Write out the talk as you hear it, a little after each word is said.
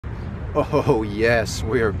Oh yes,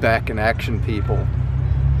 we are back in action, people.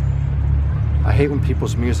 I hate when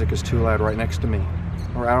people's music is too loud right next to me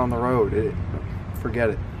or out on the road. Forget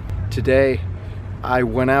it. Today, I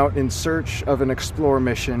went out in search of an explore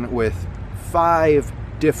mission with 5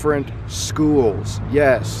 different schools.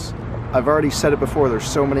 Yes, I've already said it before, there's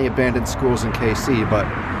so many abandoned schools in KC, but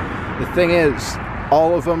the thing is,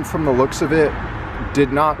 all of them, from the looks of it,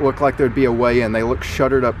 did not look like there'd be a way in. They look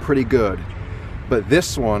shuttered up pretty good. But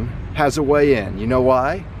this one has a way in. You know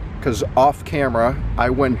why? Because off camera, I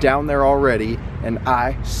went down there already and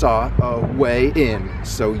I saw a way in.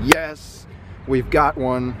 So yes, we've got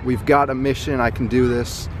one. We've got a mission. I can do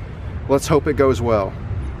this. Let's hope it goes well.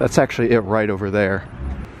 That's actually it right over there.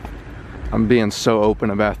 I'm being so open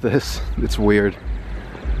about this. It's weird.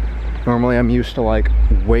 Normally I'm used to like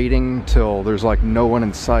waiting till there's like no one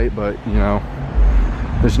in sight, but you know,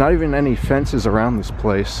 there's not even any fences around this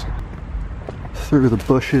place. Through the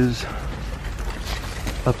bushes,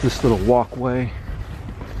 up this little walkway,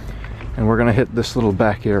 and we're gonna hit this little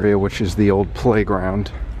back area, which is the old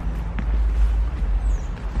playground.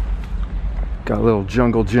 Got a little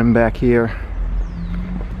jungle gym back here.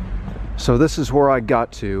 So this is where I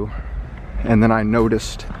got to, and then I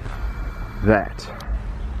noticed that.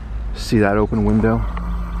 See that open window?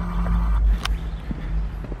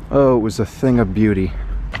 Oh, it was a thing of beauty.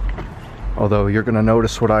 Although you're gonna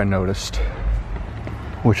notice what I noticed,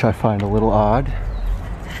 which I find a little odd.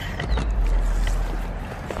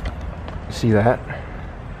 See that?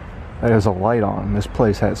 That has a light on. This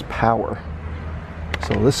place has power.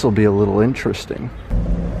 So this will be a little interesting.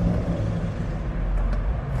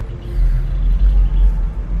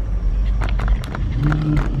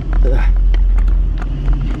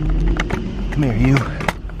 Come here, you.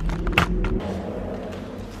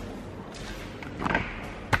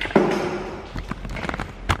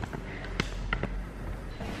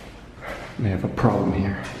 May have a problem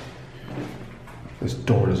here. This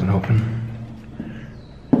door doesn't open.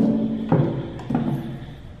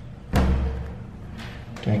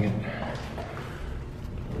 Dang it.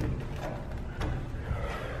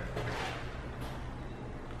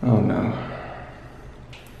 Oh no.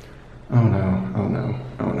 Oh no, oh no,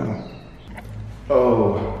 oh no.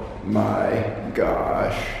 Oh my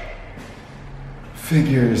gosh.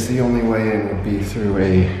 Figures the only way in would be through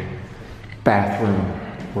a bathroom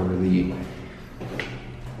where the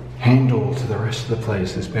handle to the rest of the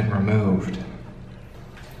place has been removed.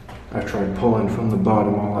 I've tried pulling from the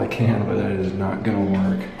bottom all I can, but that is not gonna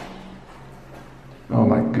work. Oh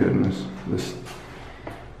my goodness.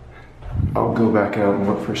 I'll go back out and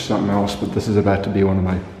look for something else, but this is about to be one of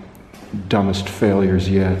my dumbest failures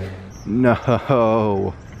yet.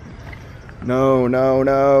 No. No, no,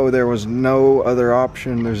 no. There was no other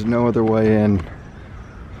option. There's no other way in.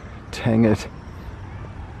 Dang it.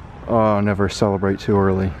 Oh, never celebrate too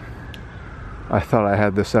early. I thought I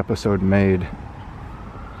had this episode made.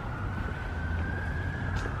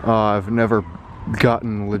 I've never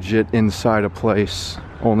gotten legit inside a place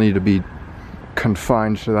only to be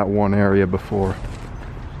confined to that one area before.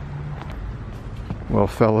 Well,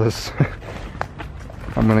 fellas,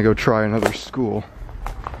 I'm gonna go try another school.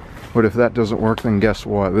 But if that doesn't work, then guess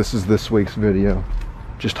what? This is this week's video.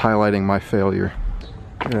 Just highlighting my failure.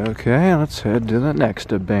 Okay, let's head to the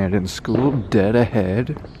next abandoned school, dead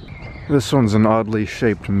ahead. This one's an oddly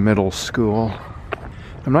shaped middle school.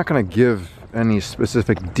 I'm not gonna give any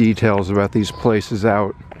specific details about these places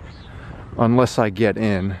out unless I get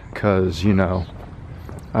in, because, you know,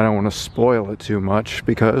 I don't want to spoil it too much,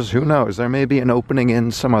 because who knows, there may be an opening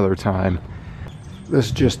in some other time.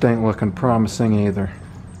 This just ain't looking promising either.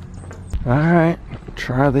 Alright,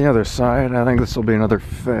 try the other side. I think this will be another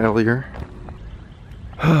failure.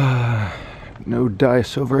 No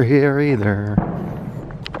dice over here either.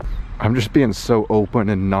 I'm just being so open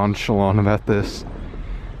and nonchalant about this.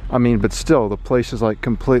 I mean, but still, the place is like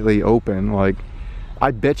completely open. Like,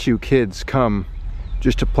 I bet you kids come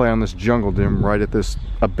just to play on this jungle gym right at this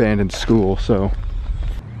abandoned school, so.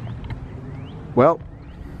 Well,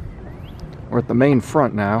 we're at the main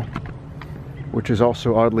front now, which is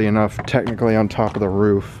also, oddly enough, technically on top of the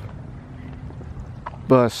roof.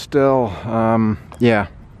 But still, yeah,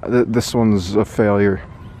 this one's a failure.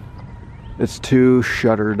 It's too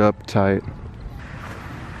shuttered up tight.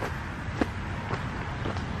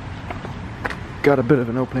 Got a bit of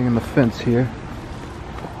an opening in the fence here.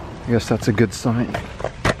 I guess that's a good sign.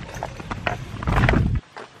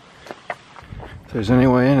 If there's any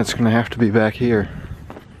way in, it's gonna have to be back here.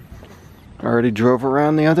 I already drove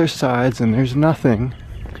around the other sides and there's nothing.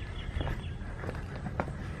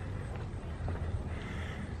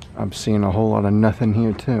 I'm seeing a whole lot of nothing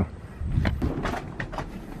here too.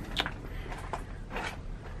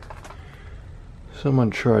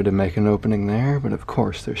 Someone tried to make an opening there, but of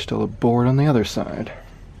course there's still a board on the other side.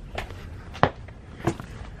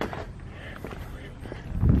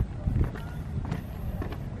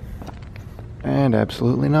 And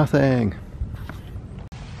absolutely nothing.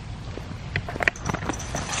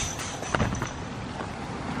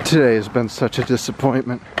 Today has been such a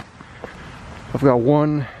disappointment. I've got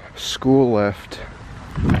one school left.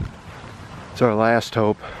 It's our last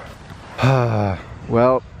hope.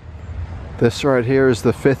 Well, this right here is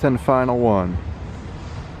the 5th and final one.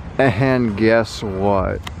 And guess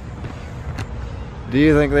what? Do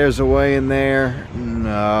you think there's a way in there? No,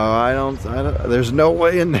 I don't. There's no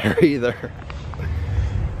way in there either.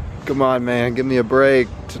 Come on, man, give me a break.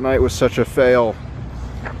 Tonight was such a fail.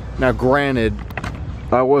 Now, granted,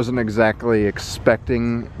 I wasn't exactly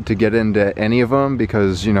expecting to get into any of them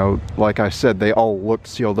because, you know, like I said, they all looked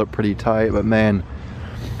sealed up pretty tight, but man,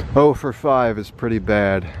 0 for 5 is pretty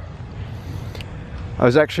bad. I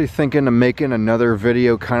was actually thinking of making another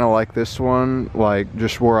video kind of like this one, like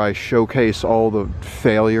just where I showcase all the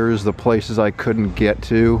failures, the places I couldn't get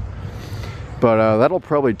to. But that'll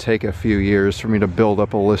probably take a few years for me to build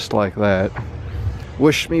up a list like that.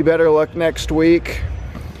 Wish me better luck next week.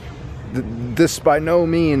 This by no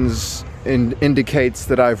means indicates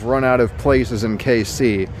that I've run out of places in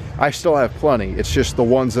KC. I still have plenty. It's just the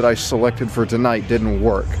ones that I selected for tonight didn't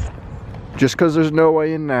work. Just because there's no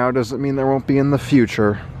way in now doesn't mean there won't be in the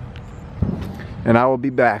future. And I will be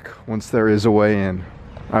back once there is a way in.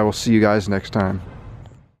 I will see you guys next time.